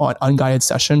on unguided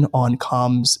session on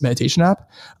Calm's meditation app.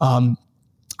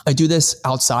 I do this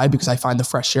outside because I find the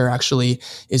fresh air actually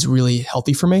is really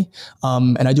healthy for me.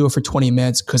 And I do it for 20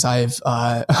 minutes because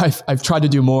I've tried to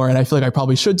do more, and I feel like I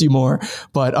probably should do more,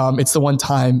 but it's the one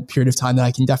period of time that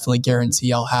I can definitely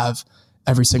guarantee I'll have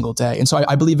every single day. And so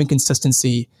I believe in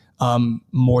consistency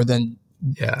more than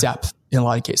depth in a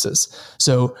lot of cases.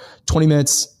 So 20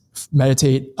 minutes,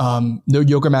 meditate, no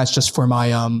yoga mats, just for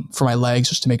my legs,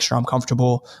 just to make sure I'm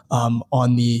comfortable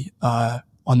on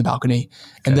the balcony.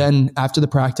 And then after the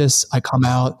practice, I come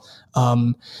out,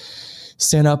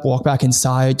 stand up, walk back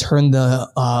inside, turn the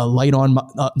light on,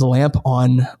 the lamp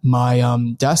on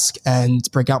my desk, and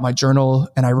break out my journal.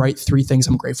 And I write 3 things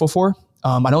I'm grateful for.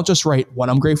 I don't just write what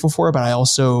I'm grateful for, but I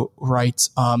also write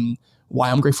why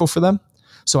I'm grateful for them.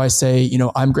 So I say,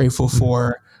 I'm grateful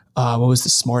for, what was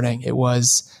this morning? It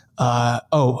was,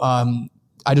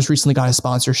 I just recently got a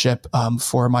sponsorship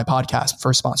for my podcast,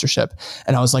 first sponsorship.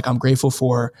 And I was like, I'm grateful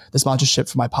for the sponsorship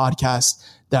for my podcast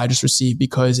that I just received,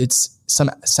 because it's some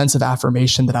sense of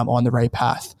affirmation that I'm on the right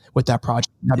path with that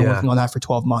project. I've been working on that for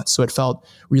 12 months. So it felt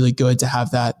really good to have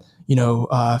that,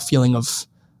 feeling of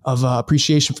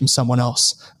appreciation from someone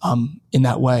else in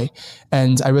that way.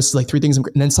 And I was like 3 things. And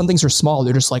then some things are small.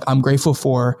 They're just like, I'm grateful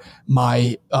for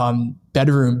my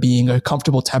bedroom being a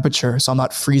comfortable temperature, so I'm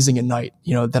not freezing at night,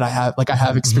 that I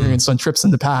have experienced on trips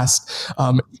in the past,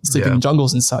 sleeping in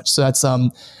jungles and such. So that's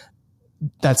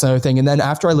another thing. And then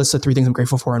after I list the 3 things I'm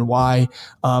grateful for and why,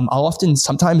 I'll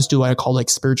sometimes do what I call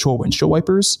spiritual windshield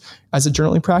wipers as a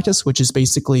journaling practice, which is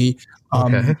basically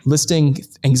listing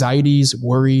anxieties,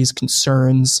 worries,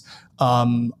 concerns,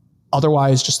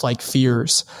 otherwise just like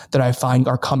fears that I find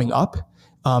are coming up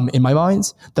in my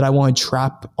mind that I want to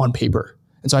trap on paper.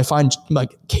 And so I find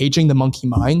like caging the monkey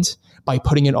mind by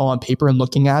putting it all on paper and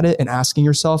looking at it and asking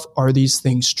yourself, are these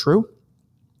things true?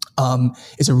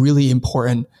 Is a really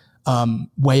important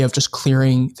way of just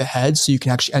clearing the head so you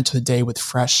can actually enter the day with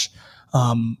fresh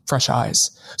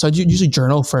eyes. So I usually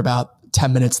journal for about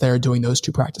 10 minutes there doing those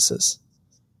 2 practices.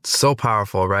 So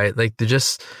powerful, right? Like they're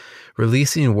just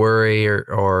releasing worry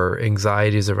or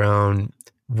anxieties around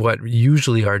what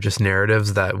usually are just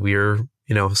narratives that we're,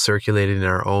 circulating in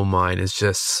our own mind is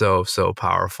just so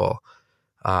powerful.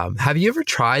 Have you ever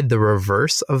tried the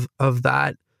reverse of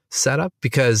that setup?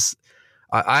 Because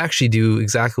I actually do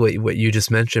exactly what you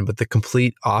just mentioned, but the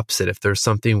complete opposite. If there's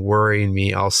something worrying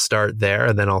me, I'll start there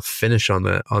and then I'll finish on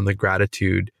the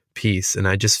gratitude piece. And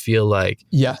I just feel like,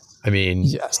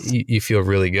 you feel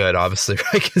really good, obviously,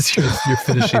 right? Because you're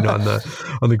finishing on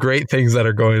the great things that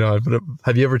are going on. But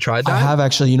have you ever tried that? I have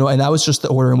actually, and that was just the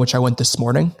order in which I went this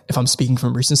morning, if I'm speaking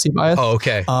from recency bias. Oh,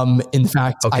 okay. In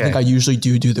fact, I think I usually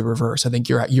do the reverse. I think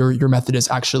your method is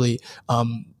actually,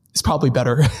 it's probably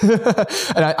better.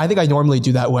 And I think I normally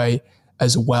do that way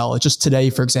as well. It's just today,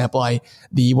 for example,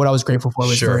 what I was grateful for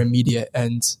was very immediate,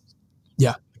 and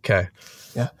Okay.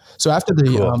 Yeah. So after the,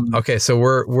 cool. Okay. So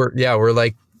we're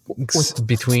like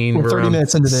between 30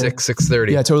 minutes into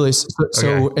 6:30. Yeah, totally.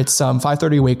 So it's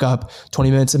 5:30 wake up, 20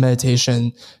 minutes of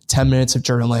meditation, 10 minutes of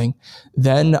journaling.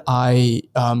 Then I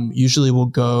usually will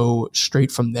go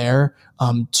straight from there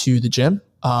to the gym.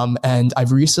 And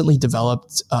I've recently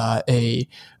developed a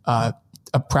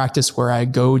practice where I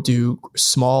go do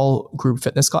small group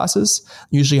fitness classes,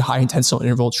 usually high intensity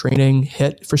interval training,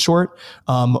 HIIT for short,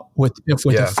 with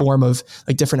a form of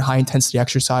like different high intensity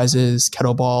exercises,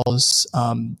 kettlebells,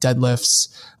 deadlifts,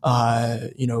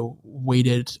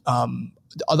 weighted,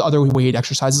 other weight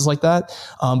exercises like that.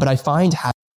 But I find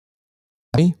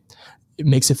it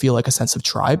makes it feel like a sense of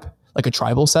tribe, like a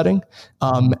tribal setting.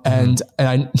 And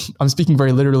I'm speaking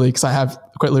very literally because I have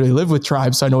quite literally lived with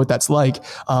tribes, so I know what that's like.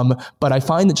 But I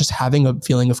find that just having a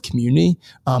feeling of community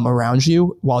around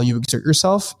you while you exert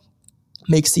yourself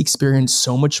makes the experience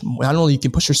so much more. Not only you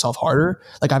can push yourself harder,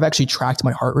 like I've actually tracked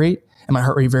my heart rate and my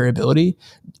heart rate variability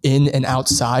in and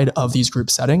outside of these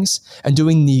group settings, and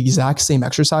doing the exact same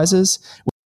exercises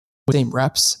with the same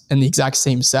reps and the exact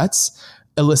same sets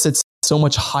elicits so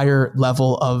much higher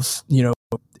level of,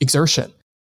 exertion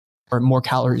or more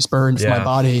calories burned from my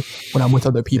body when I'm with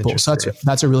other people. So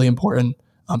that's a really important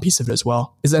piece of it as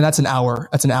well. And that's an hour.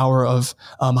 That's an hour of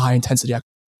high intensity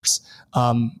exercise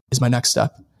is my next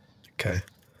step. Okay.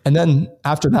 And then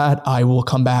after that, I will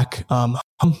come back home.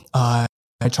 I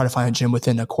try to find a gym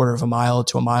within a quarter of a mile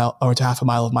to a mile or to half a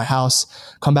mile of my house,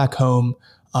 come back home,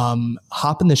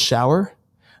 hop in the shower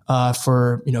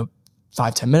for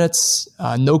 5-10 minutes.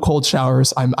 No cold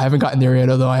showers. I haven't gotten there yet,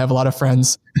 although I have a lot of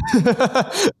friends.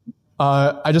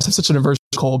 I just have such an aversion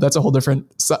to cold. That's a whole different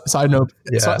side note.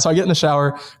 Yeah. So I get in the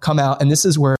shower, come out, and this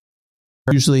is where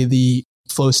usually the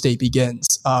flow state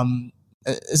begins.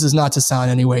 This is not to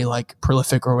sound any way like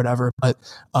prolific or whatever, but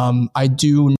I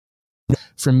do,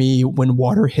 for me, when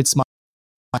water hits my,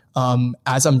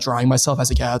 as I'm drying myself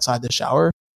as I get outside the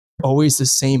shower, always the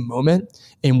same moment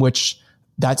in which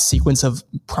that sequence of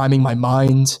priming my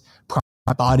mind, priming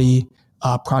my body,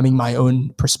 priming my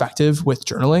own perspective with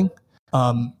journaling,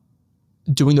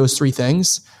 doing those three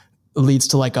things leads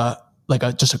to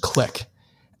just a click.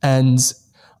 And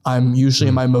I'm usually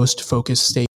in my most focused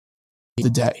state of the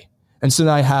day. And so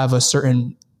then I have a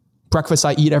certain breakfast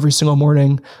I eat every single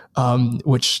morning,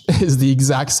 which is the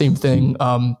exact same thing.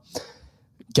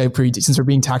 Since we're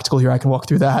being tactical here, I can walk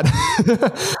through that.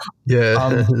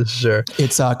 Yeah, sure.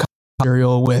 It's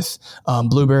cereal with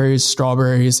blueberries,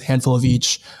 strawberries, handful of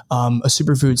each, a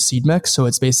superfood seed mix. So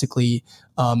it's basically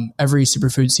every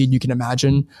superfood seed you can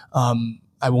imagine.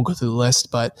 I won't go through the list,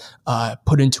 but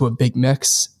put into a big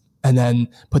mix and then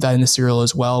put that in the cereal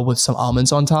as well with some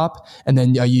almonds on top. And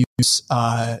then I use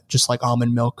just like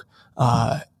almond milk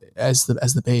as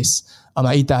the base.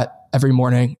 I eat that every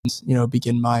morning,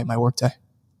 begin my workday.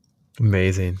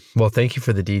 Amazing. Well, thank you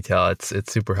for the detail. It's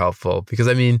super helpful because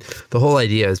the whole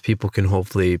idea is people can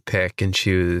hopefully pick and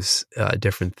choose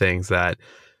different things that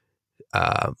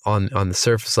on the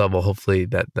surface level, hopefully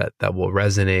that will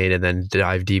resonate, and then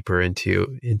dive deeper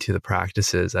into the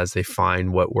practices as they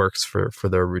find what works for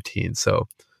their routine. So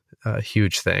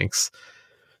huge thanks.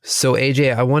 So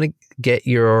AJ, I want to get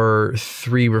your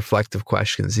 3 reflective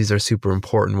questions. These are super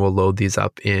important. We'll load these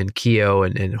up in Keo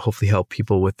and hopefully help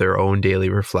people with their own daily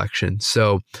reflection.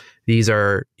 So these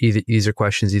are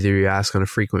questions either you ask on a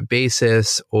frequent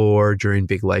basis or during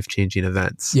big life-changing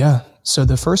events. Yeah. So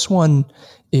the first one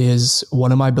is,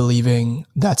 what am I believing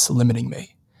that's limiting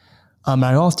me?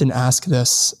 I often ask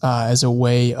this as a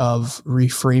way of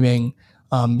reframing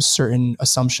certain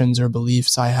assumptions or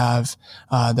beliefs I have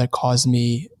that cause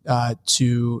me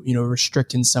to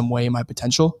restrict in some way my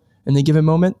potential in the given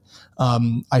moment.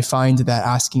 I find that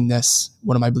asking this,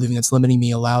 what am I believing that's limiting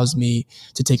me, allows me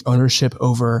to take ownership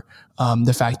over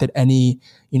the fact that any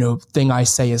thing I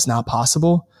say is not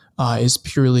possible is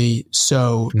purely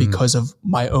so because of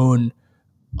my own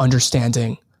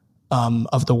understanding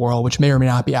of the world, which may or may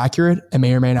not be accurate and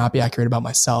may or may not be accurate about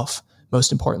myself,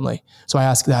 most importantly. So I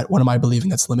ask that, what am I believing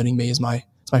that's limiting me, is my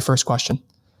first question.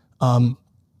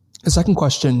 The second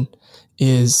question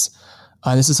is,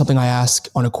 this is something I ask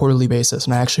on a quarterly basis,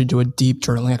 and I actually do a deep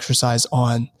journaling exercise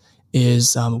on,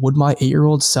 is would my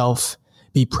 8-year-old self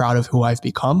be proud of who I've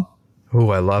become? Oh,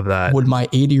 I love that. Would my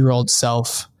 80-year-old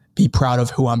self be proud of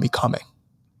who I'm becoming?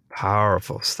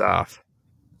 Powerful stuff.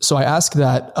 So I ask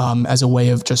that as a way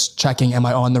of just checking, am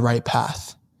I on the right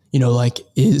path?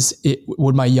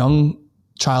 Would my young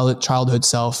childhood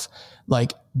self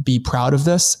be proud of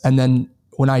this? And then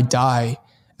when I die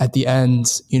at the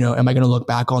end, am I going to look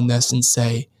back on this and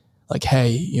say hey,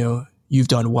 you've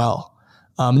done well?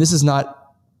 This is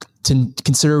not to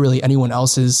consider really anyone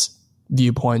else's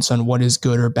viewpoints on what is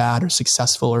good or bad or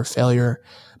successful or failure,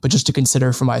 but just to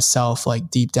consider for myself,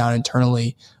 deep down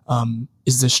internally,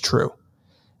 is this true?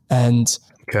 And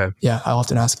yeah, I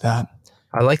often ask that.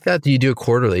 I like that you do it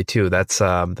quarterly too. That's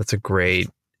a great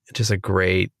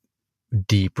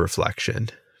deep reflection.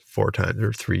 4 times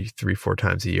or 4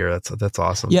 times a year. That's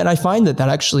awesome. Yeah, and I find that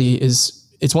actually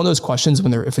it's one of those questions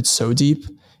if it's so deep,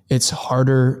 it's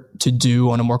harder to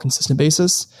do on a more consistent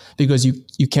basis because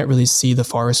you can't really see the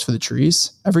forest for the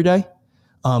trees every day.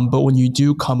 But when you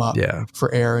do come up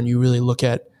for air and you really look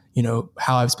at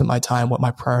how I've spent my time, what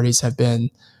my priorities have been,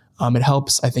 it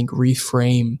helps, I think,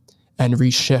 reframe and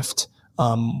reshift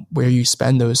where you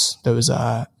spend those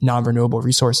non-renewable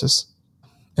resources.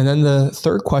 And then the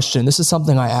third question, this is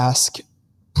something I ask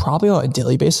probably on a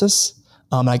daily basis.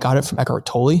 I got it from Eckhart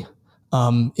Tolle.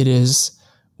 It is,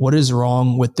 what is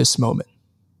wrong with this moment?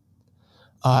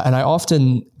 And I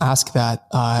often ask that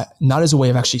not as a way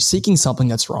of actually seeking something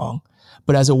that's wrong,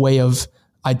 but as a way of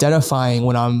identifying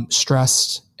when I'm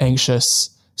stressed,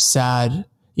 anxious, sad,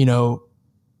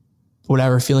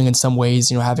 whatever, feeling in some ways,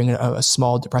 having a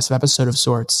small depressive episode of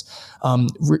sorts,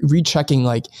 rechecking,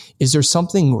 is there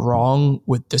something wrong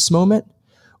with this moment?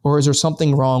 Or is there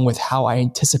something wrong with how I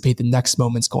anticipate the next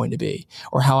moment's going to be?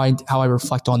 Or how I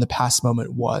reflect on the past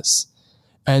moment was?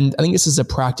 And I think this is a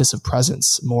practice of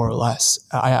presence, more or less.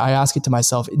 I ask it to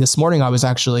myself. This morning, I was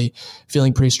actually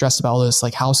feeling pretty stressed about all this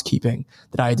like housekeeping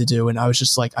that I had to do. And I was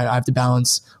just like, I have to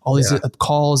balance all these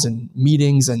calls and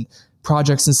meetings and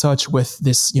projects and such with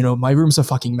this, my room's a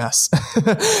fucking mess.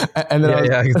 And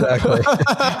then exactly.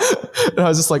 And I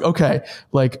was just like, okay,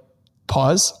 like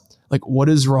pause. Like, what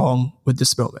is wrong with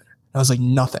this moment? And I was like,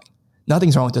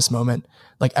 nothing's wrong with this moment.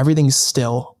 Like everything's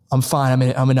still. I'm fine.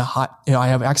 I'm in a hot, I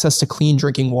have access to clean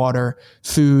drinking water,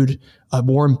 food, a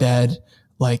warm bed,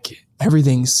 like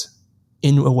everything's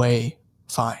in a way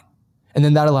fine. And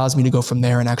then that allows me to go from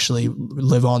there and actually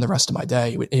live on the rest of my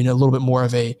day in a little bit more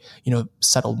of a,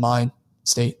 settled mind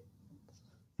state.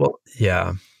 Well,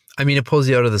 yeah. I mean, it pulls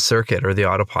you out of the circuit or the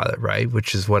autopilot, right?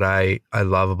 Which is what I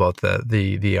love about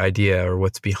the idea or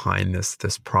what's behind this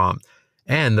prompt.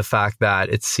 And the fact that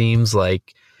it seems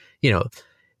like,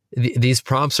 these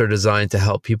prompts are designed to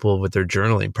help people with their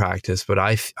journaling practice. But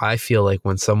I feel like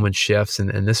when someone shifts,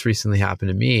 and this recently happened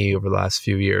to me over the last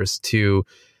few years, to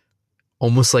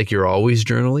almost like you're always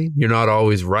journaling. You're not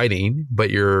always writing,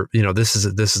 but this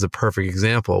is a perfect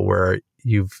example where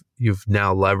you've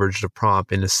now leveraged a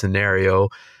prompt in a scenario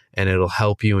and it'll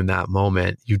help you in that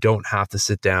moment. You don't have to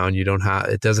sit down.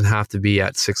 It doesn't have to be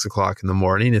at 6 o'clock in the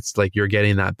morning. It's like you're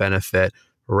getting that benefit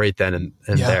right then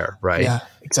and there, right? Yeah,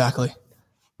 exactly.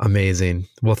 Amazing.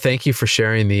 Well, thank you for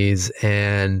sharing these,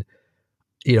 and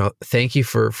thank you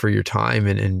for your time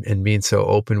and being so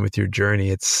open with your journey.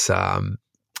 It's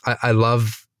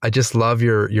I just love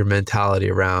your mentality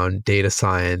around data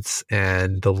science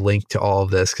and the link to all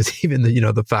of this, because even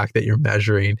the fact that you're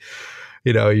measuring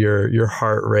your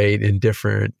heart rate in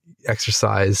different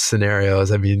exercise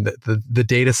scenarios. I mean, the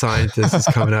data scientist is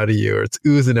coming out of you, or it's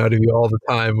oozing out of you all the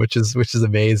time, which is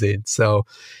amazing. So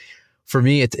for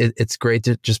me, it's great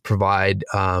to just provide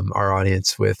our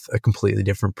audience with a completely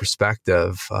different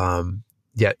perspective.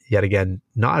 Yet again,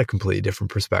 not a completely different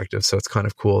perspective. So it's kind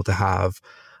of cool to have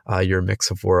your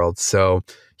mix of worlds. So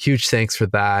huge thanks for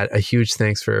that. A huge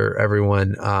thanks for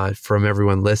everyone, from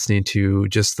everyone listening, to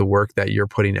just the work that you're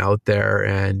putting out there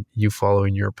and you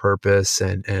following your purpose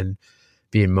and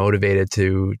being motivated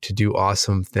to do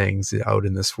awesome things out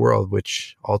in this world,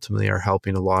 which ultimately are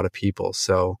helping a lot of people.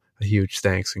 So a huge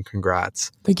thanks and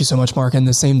congrats. Thank you so much, Mark. And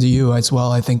the same to you as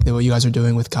well. I think that what you guys are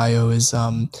doing with Kayo is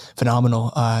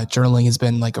phenomenal. Journaling has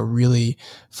been like a really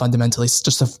fundamentally,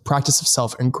 just a practice of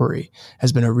self-inquiry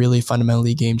has been a really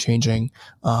fundamentally game-changing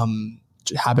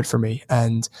habit for me.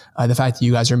 And the fact that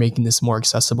you guys are making this more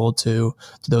accessible to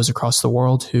those across the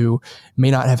world who may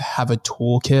not have a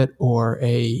toolkit or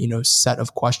a set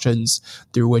of questions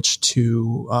through which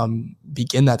to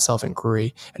begin that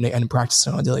self-inquiry and practice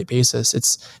it on a daily basis.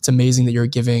 It's amazing that you're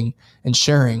giving and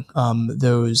sharing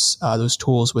those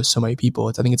tools with so many people.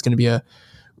 I think it's going to be a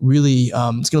really it's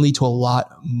going to lead to a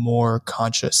lot more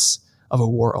conscious of a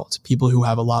world, people who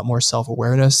have a lot more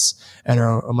self-awareness and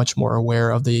are much more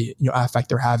aware of the effect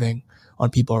they're having on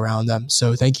people around them.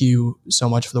 So thank you so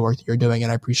much for the work that you're doing,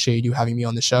 and I appreciate you having me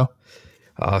on the show.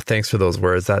 Thanks for those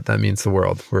words. That means the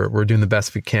world. We're doing the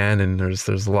best we can, and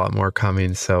there's a lot more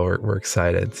coming. So we're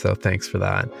excited. So thanks for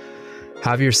that.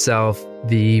 Have yourself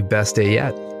the best day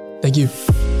yet. Thank you.